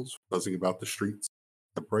vehicles buzzing about the streets,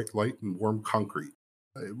 the bright light and warm concrete.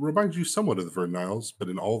 It reminds you somewhat of the Verdant Isles, but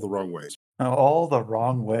in all the wrong ways. All the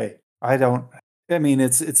wrong way. I mean,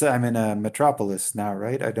 I'm in a metropolis now,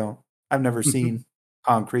 right? I've never seen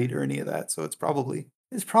concrete or any of that, so it's probably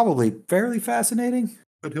fairly fascinating.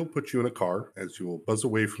 But he'll put you in a car as you will buzz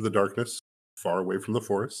away from the darkness, far away from the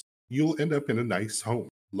forest. You'll end up in a nice home,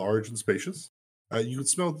 large and spacious. You can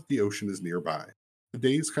smell that the ocean is nearby. The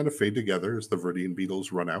days kind of fade together as the Viridian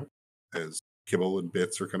beetles run out, as kibble and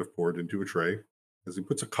bits are kind of poured into a tray. As he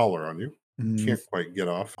puts a collar on you, Mm, can't quite get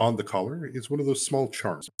off. On the collar is one of those small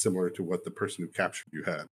charms, similar to what the person who captured you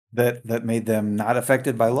had. that made them not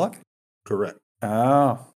affected by luck? Correct.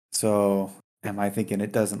 Oh, so am I thinking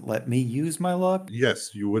it doesn't let me use my luck?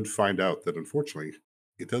 Yes, you would find out that unfortunately,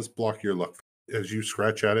 it does block your luck. As you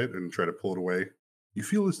scratch at it and try to pull it away, you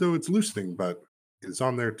feel as though it's loosening, but it is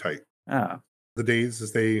on there tight. Ah, The days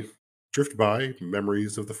as they drift by,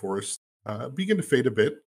 memories of the forest begin to fade a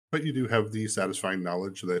bit, but you do have the satisfying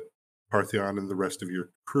knowledge that Parthion and the rest of your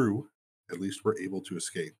crew at least were able to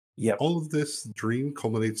escape. yep. All of this dream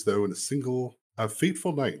culminates, though, in a single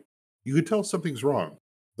fateful night. You could tell something's wrong.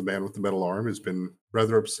 The man with the metal arm has been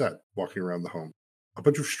rather upset walking around the home. A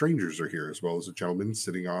bunch of strangers are here, as well as a gentleman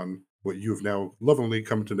sitting on what you have now lovingly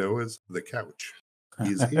come to know as the couch. He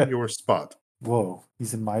is in your spot. Whoa,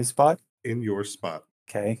 he's in my spot? In your spot.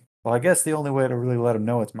 Okay. Well, I guess the only way to really let him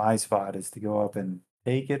know it's my spot is to go up and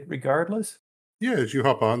take it regardless. Yeah, as you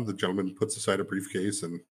hop on, the gentleman puts aside a briefcase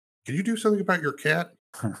and, can you do something about your cat?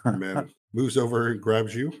 The man moves over and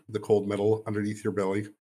grabs you, the cold metal underneath your belly,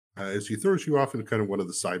 as he throws you off into kind of one of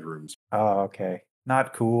the side rooms. Oh, okay.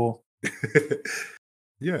 Not cool.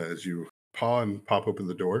 Yeah, as you paw and pop open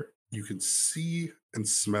the door, you can see and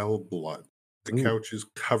smell blood. The Ooh. couch is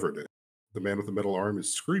covered in it. The man with the metal arm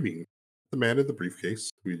is screaming. The man in the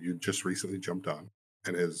briefcase, who you just recently jumped on,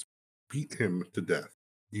 and has beat him to death.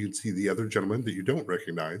 You can see the other gentleman that you don't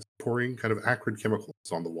recognize pouring kind of acrid chemicals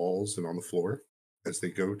on the walls and on the floor as they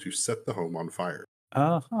go to set the home on fire.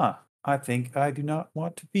 Uh-huh. I think I do not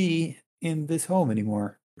want to be in this home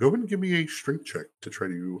anymore. Go ahead and give me a strength check to try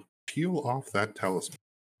to peel off that talisman.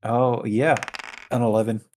 Oh, yeah. An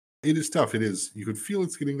 11. It is tough. It is. You could feel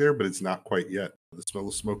it's getting there, but it's not quite yet. The smell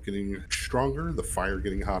of smoke getting stronger, the fire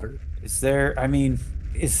getting hotter. Is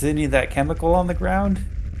any of that chemical on the ground?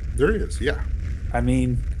 There is, yeah. I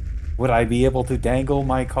mean, would I be able to dangle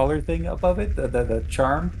my collar thing above it, the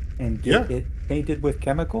charm, and get it painted with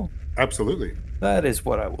chemical? Absolutely. That is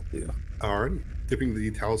what I will do. Alright. Dipping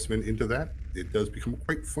the talisman into that, it does become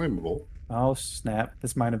quite flammable. Oh, snap.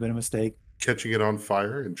 This might have been a mistake. Catching it on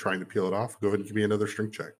fire and trying to peel it off, go ahead and give me another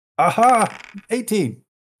strength check. Aha! 18.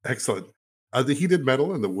 Excellent. The heated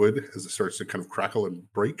metal and the wood, as it starts to kind of crackle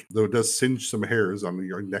and break, though it does singe some hairs on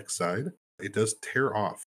your neck side, it does tear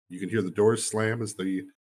off. You can hear the doors slam as the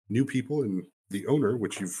new people and the owner,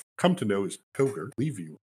 which you've come to know as Cobbler, leave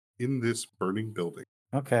you in this burning building.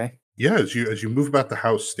 Okay. Yeah, as you move about the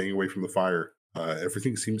house, staying away from the fire,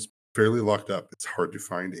 everything seems fairly locked up. It's hard to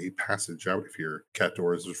find a passage out of here. Cat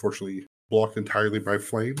door is unfortunately blocked entirely by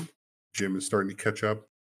flame. Jim is starting to catch up.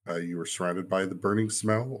 You are surrounded by the burning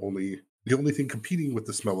smell. The only thing competing with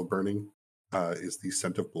the smell of burning is the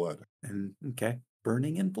scent of blood. And okay,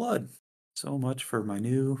 burning in blood. So much for my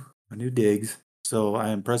new digs. So I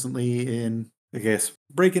am presently in, I guess,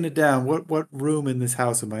 breaking it down. What room in this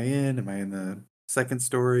house am I in? Am I in the second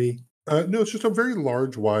story? No, it's just a very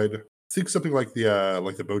large, wide. Think something like the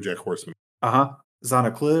BoJack Horseman. Uh-huh. It's on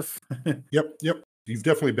a cliff. Yep. You've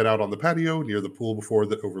definitely been out on the patio near the pool before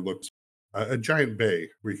that overlooks a giant bay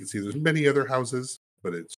where you can see there's many other houses,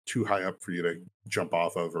 but it's too high up for you to jump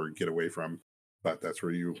off of or get away from. But that's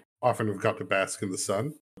where you often have got to bask in the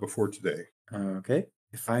sun before today. Okay.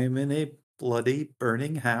 If I am in a bloody,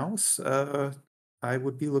 burning house, I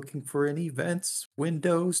would be looking for any vents,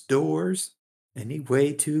 windows, doors, any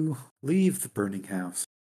way to leave the burning house.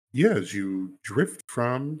 Yeah, as you drift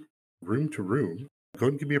from room to room, go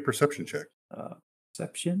ahead and give me a perception check.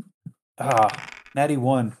 Perception? Natty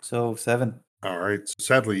 1, so 7. All right. So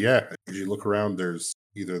sadly, yeah, as you look around, there's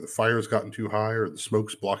either the fire's gotten too high or the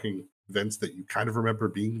smoke's blocking vents that you kind of remember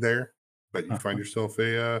being there. But you find yourself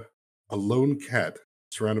a lone cat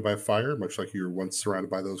surrounded by fire, much like you were once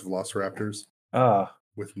surrounded by those velociraptors,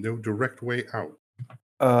 with no direct way out.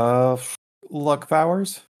 Luck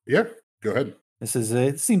powers? Yeah, go ahead.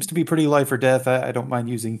 It seems to be pretty life or death. I don't mind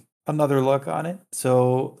using another luck on it.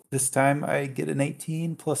 So this time I get an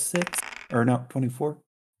 18 plus 6. Or no, 24.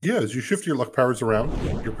 Yeah, as you shift your luck powers around,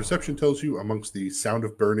 your perception tells you amongst the sound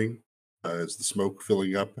of burning, as the smoke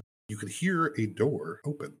filling up, you could hear a door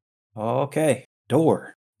open. Okay,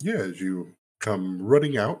 door. Yeah, as you come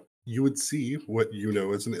running out, you would see what you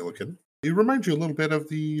know as an Illican. It reminds you a little bit of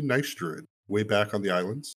the Nice Druid, way back on the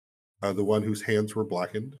islands. The one whose hands were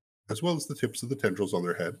blackened, as well as the tips of the tendrils on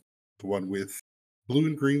their head. The one with blue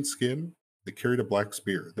and green skin that carried a black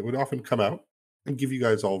spear that would often come out and give you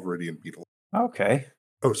guys all Viridian beetle. Okay.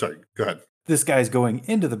 Oh, sorry. Go ahead. This guy's going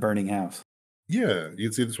into the burning house. Yeah,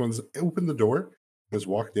 you'd see this one's opened the door, has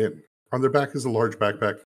walked in. On their back is a large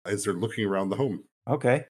backpack as they're looking around the home.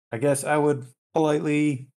 Okay. I guess I would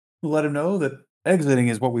politely let him know that exiting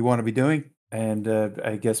is what we want to be doing, and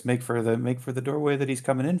I guess make for the doorway that he's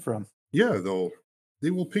coming in from. Yeah, they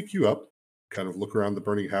will pick you up, kind of look around the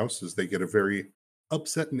burning house as they get a very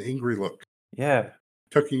upset and angry look. Yeah.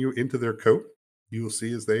 Tucking you into their coat, you will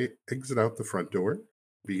see as they exit out the front door,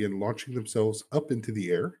 begin launching themselves up into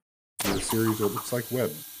the air in a series of looks like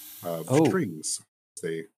web of strings.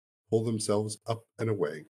 They pull themselves up and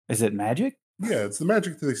away. Is it magic? Yeah, it's the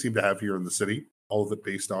magic that they seem to have here in the city. All of it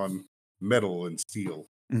based on metal and steel,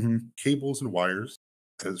 cables and wires.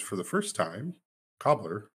 As for the first time,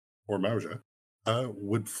 Cobbler or Mauja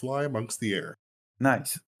would fly amongst the air.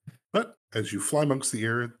 Nice. But as you fly amongst the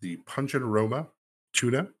air, the pungent aroma,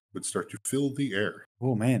 tuna, would start to fill the air.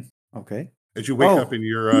 Oh, man. Okay. As you wake up in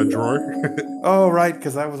your drawer. Oh, right,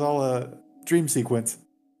 because that was all a dream sequence.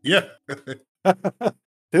 Yeah.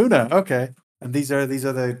 Tuna, okay. And these are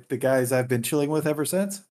the guys I've been chilling with ever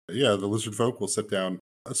since? Yeah, the lizard folk will set down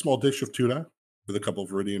a small dish of tuna with a couple of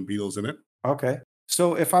Viridian beetles in it. Okay.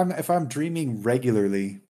 So if I'm dreaming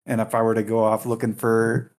regularly, and if I were to go off looking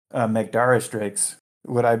for Magdaris drakes,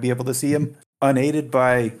 would I be able to see him unaided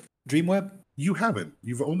by Dreamweb? You haven't.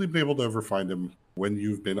 You've only been able to ever find him when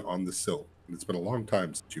you've been on the sill. And it's been a long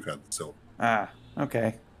time since you've had the sill.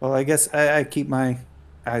 Okay. Well, I guess I keep my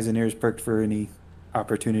eyes and ears perked for any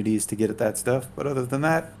opportunities to get at that stuff. But other than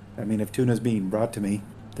that, I mean, if tuna's being brought to me,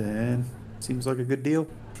 then seems like a good deal.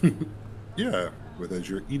 Yeah. with as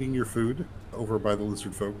you're eating your food over by the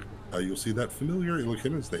lizard folk. You'll see that familiar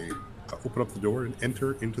Illican as they open up the door and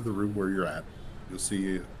enter into the room where you're at. You'll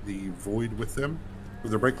see the void with them,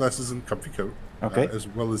 with their bright glasses and comfy coat, Okay. as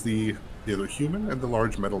well as the other human and the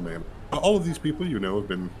large metal man. All of these people have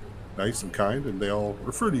been nice and kind, and they all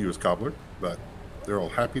refer to you as Cobbler, but they're all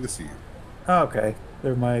happy to see you. Okay.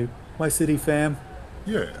 They're my city fam,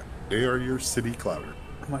 Yeah, they are your city clouder.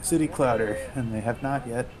 my city clouder, and they have not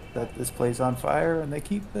yet set this place on fire, and they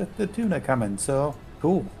keep the tuna coming. So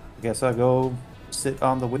cool. I guess I'll go sit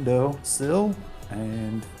on the window sill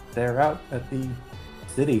and stare out at the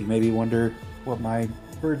city. Maybe wonder what my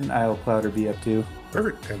Burden Isle clouder be up to.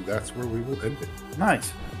 Perfect, and that's where we will end it.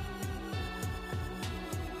 Nice.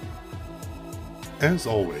 As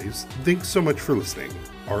always, thanks so much for listening.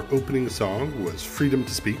 Our opening song was Freedom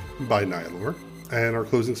to Speak by Nihilor, and our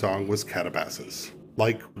closing song was Catabasis.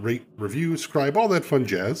 Like, rate, review, subscribe, all that fun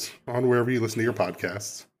jazz on wherever you listen to your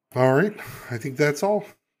podcasts. All right, I think that's all.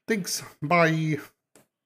 Thanks. Bye.